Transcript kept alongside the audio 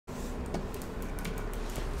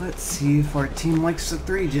Let's see if our team likes the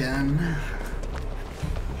 3-gen.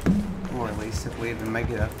 Or at least if we even make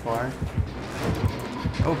it that far.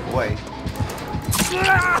 Oh boy.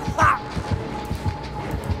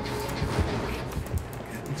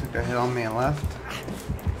 Took a hit on me and left.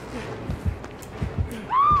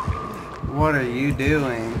 What are you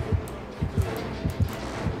doing?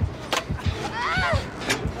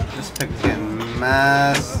 This pig's getting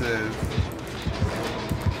massive.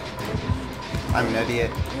 I'm an idiot.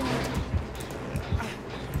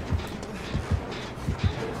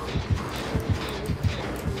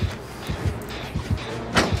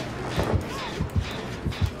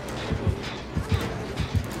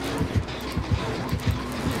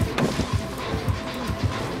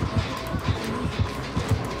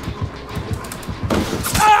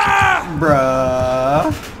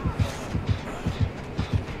 Bruh.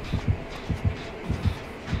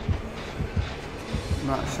 I'm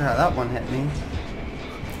not sure how that one hit me.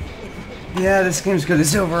 Yeah, this game's good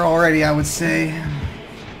as over already, I would say.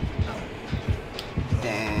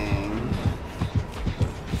 Dang.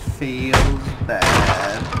 Feels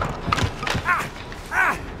bad.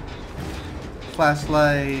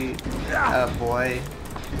 Flashlight. Oh boy.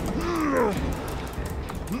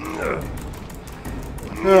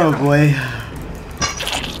 Oh boy.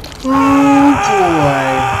 Oh boy.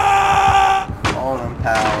 All them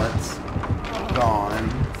pallets gone.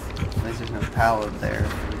 At least there's no pallet there.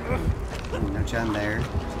 No gen there.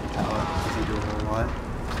 Pallet doesn't do a whole lot.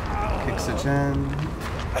 Kicks the gen.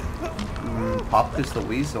 Pop is the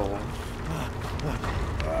weasel.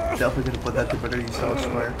 Definitely gonna put that to better use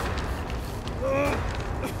elsewhere.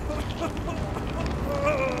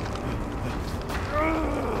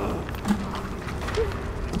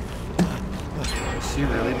 Should she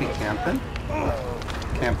really be camping?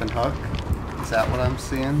 Camping hook? Is that what I'm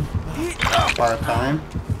seeing? Bar time?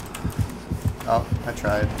 Oh, I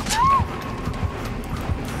tried.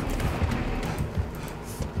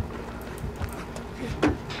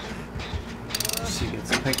 She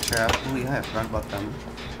gets a pig trap. Oh yeah, I forgot about them.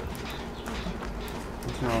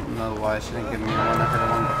 I don't know why she didn't give me one. I had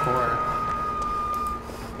one before.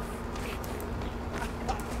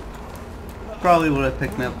 Probably would have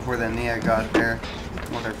picked me up before the Nia got there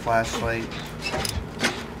with her flashlight.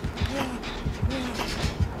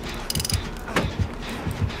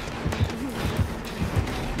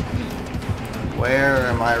 Where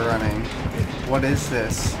am I running? What is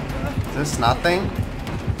this? Is this nothing?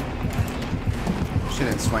 She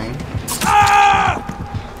didn't swing.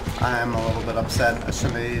 I am a little bit upset. I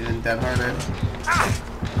shouldn't have even dead-hearted.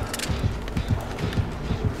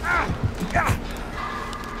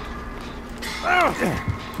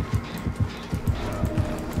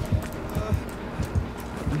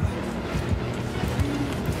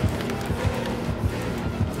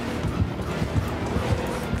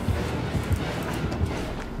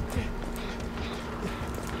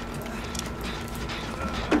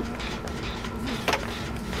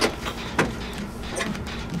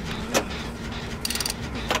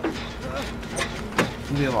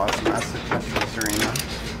 We have lost massive pressure this arena.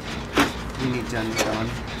 We need gens going.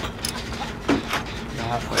 They're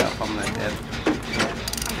halfway up, I'm gonna dip.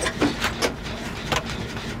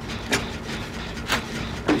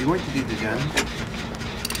 Are you going to do the gen?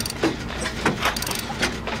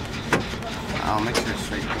 I'll make sure it's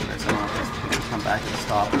straight quarters. I don't know if this can come back and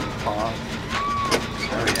stop and fall off.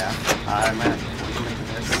 Oh yeah, I might have to force into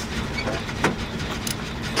this.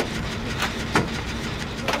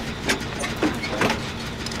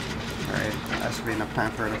 That should be enough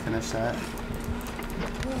time for her to finish that.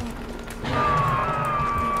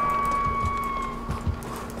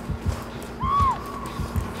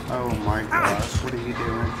 Oh my gosh, what are you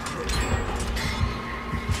doing?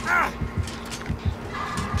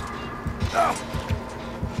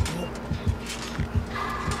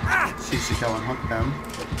 She should go and hook them.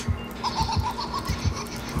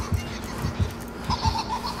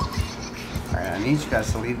 Alright, I need you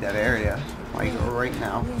guys to leave that area. Like right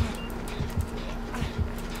now.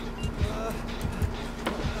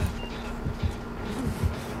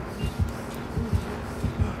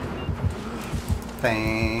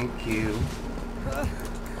 Thank you.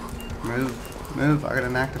 Move, move, I got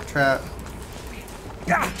an active trap.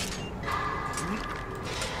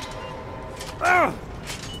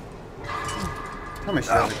 Tell me she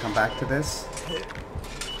doesn't come back to this.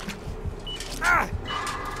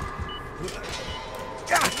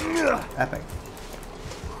 Epic.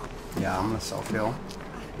 Yeah, I'm gonna self-heal.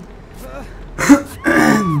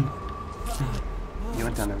 You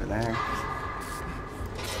went down over there.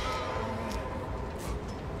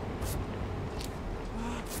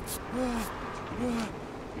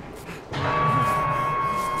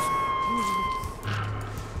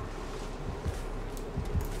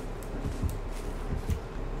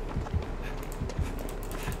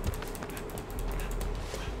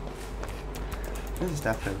 is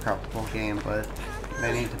definitely a profitable game, but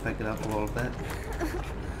they need to pick it up a little bit.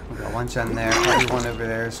 We got one gen there, probably one over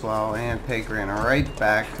there as well, and Pig ran right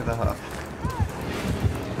back to the hook.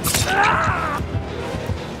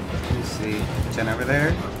 Let me see, gen over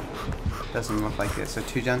there? Doesn't look like it. So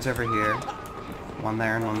 2 gens over here, one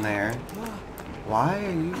there and one there. Why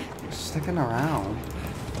are you sticking around?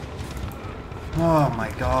 Oh my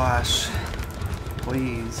gosh.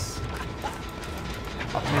 Please.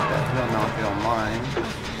 I'll take that hill now if you don't mind.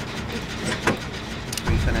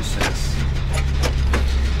 We finish this.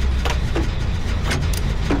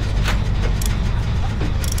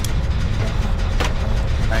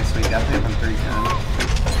 Alright, so we got the open 3 gen.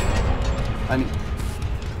 I need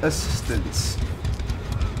assistance.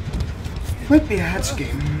 Might be a hatch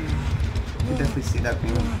game. I definitely see that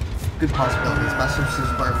being a good possibility. Especially if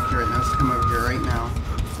there's barbecue right now. Let's come over here right now.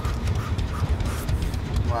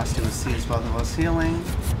 Last two was sees both of us healing.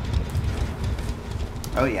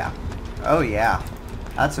 Oh yeah. Oh yeah.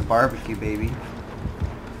 That's a barbecue, baby.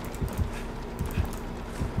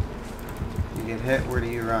 You get hit, where do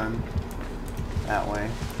you run? That way.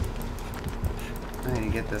 I need to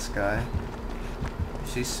get this guy.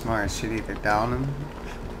 She's smart. She'd either down him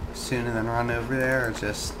soon and then run over there, or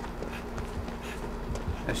just,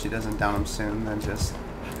 if she doesn't down him soon, then just,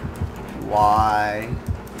 why?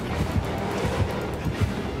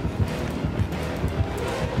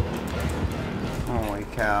 Holy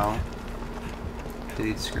cow. Did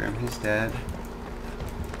he screw him? He's dead.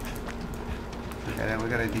 Forget it, we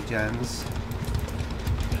gotta do gens.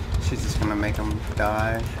 She's just gonna make him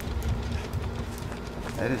die.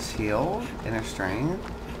 That is healed. Inner strength.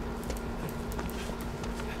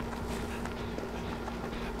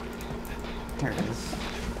 Here it is.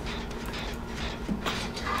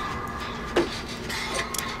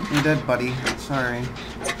 You're dead, buddy. Sorry.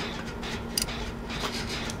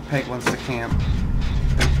 Peg wants to camp.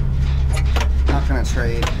 Not gonna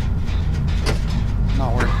trade.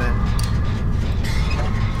 Not worth it.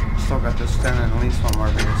 Still got this gen and at least one more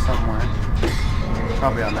over here somewhere.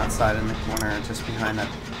 Probably on that side in the corner, just behind that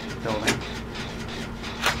building.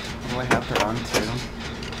 What do I have to run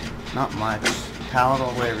to? Not much. Pallet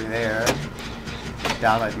all the way over there.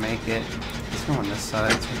 Doubt I'd make it. Let's go on this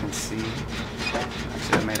side so we can see.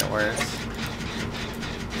 Actually, I made it worse.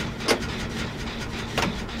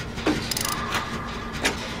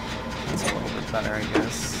 That's a little bit better, I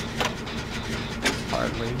guess.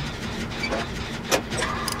 Hardly.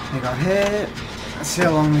 They got hit. Let's see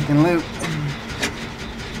how long we can loop.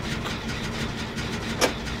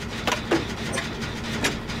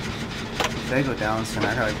 If they go down soon,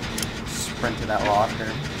 I gotta sprint to that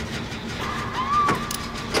locker.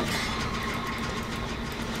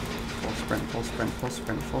 Full sprint, full sprint, full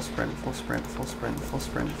sprint, full sprint, full sprint, full sprint, full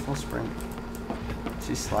sprint, full sprint.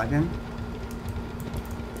 She's slugging?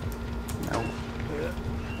 Nope.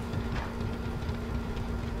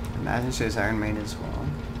 Imagine she has Iron Maiden as well.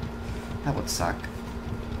 That would suck.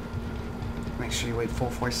 Make sure you wait full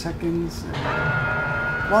 4 seconds.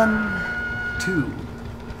 1, 2,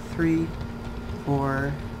 3,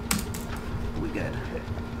 4. We good.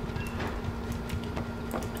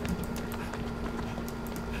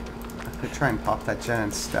 I could try and pop that gen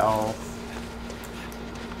in stealth.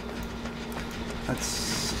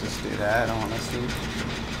 Let's just do that. I don't want to see.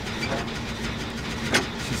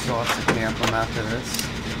 She still has to camp him after this.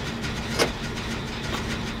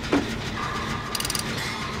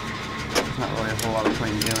 Not really a whole lot of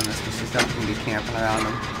point in doing this, but she's definitely going to be camping around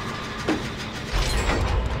him.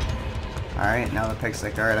 Alright, now the pig's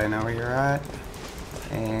like, alright, I know where you're at.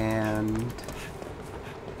 And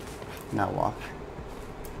now walk.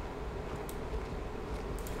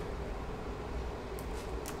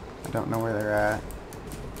 I don't know where they're at.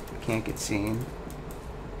 I can't get seen.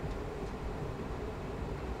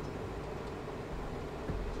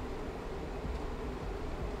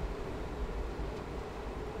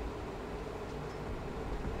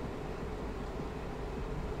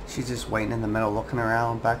 She's just waiting in the middle, looking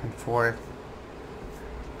around, back and forth,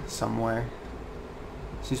 somewhere.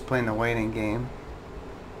 She's playing the waiting game.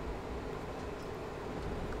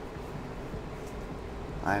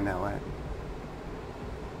 I know it.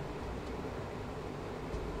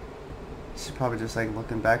 She's probably just like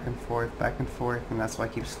looking back and forth, and that's why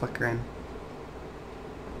it keeps flickering.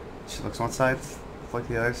 She looks one side, flick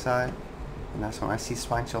the other side, and that's when I see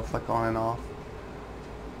spine, she'll flick on and off.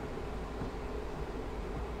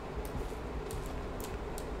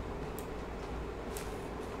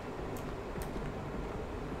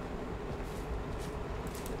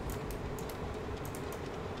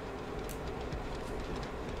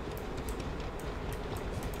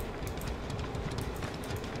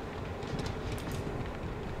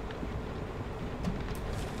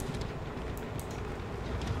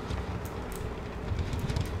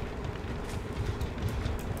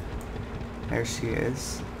 There she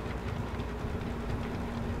is.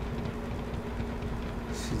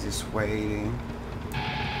 She's just waiting.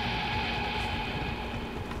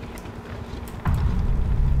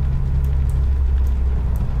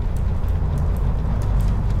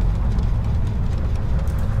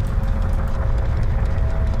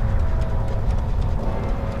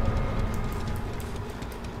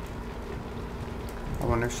 I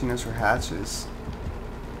wonder if she knows her hatches.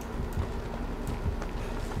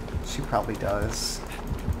 She probably does.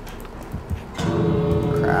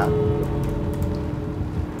 Crap.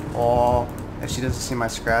 Oh, if she doesn't see my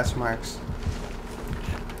scratch marks.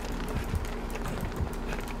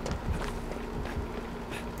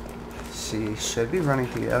 She should be running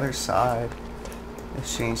to the other side. If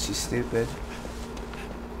she ain't, she's stupid.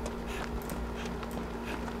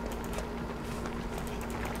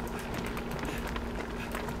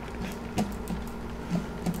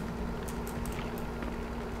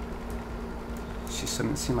 She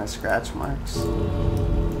shouldn't see my scratch marks.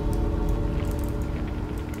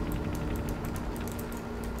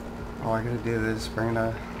 All I gotta do is bring it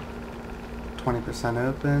to 20%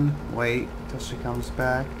 open, wait till she comes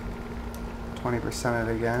back, 20%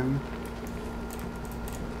 it again.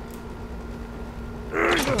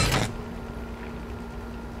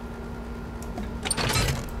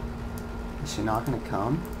 Is she not gonna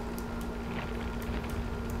come?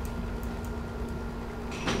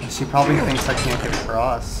 She probably thinks I can't get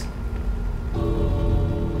across.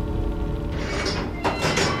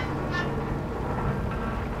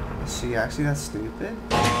 Is she actually that stupid?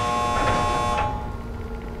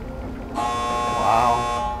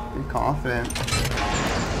 Wow, you're confident.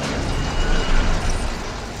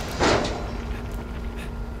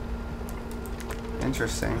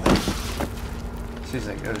 Interesting. She's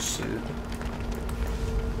like, oh shoot.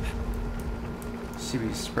 She'd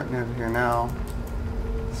be sprinting over here now.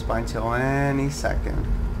 Spine till any second.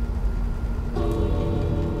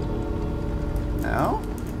 No?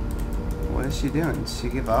 What is she doing? Did she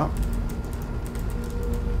give up?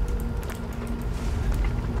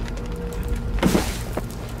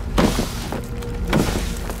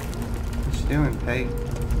 What's she doing, Pig?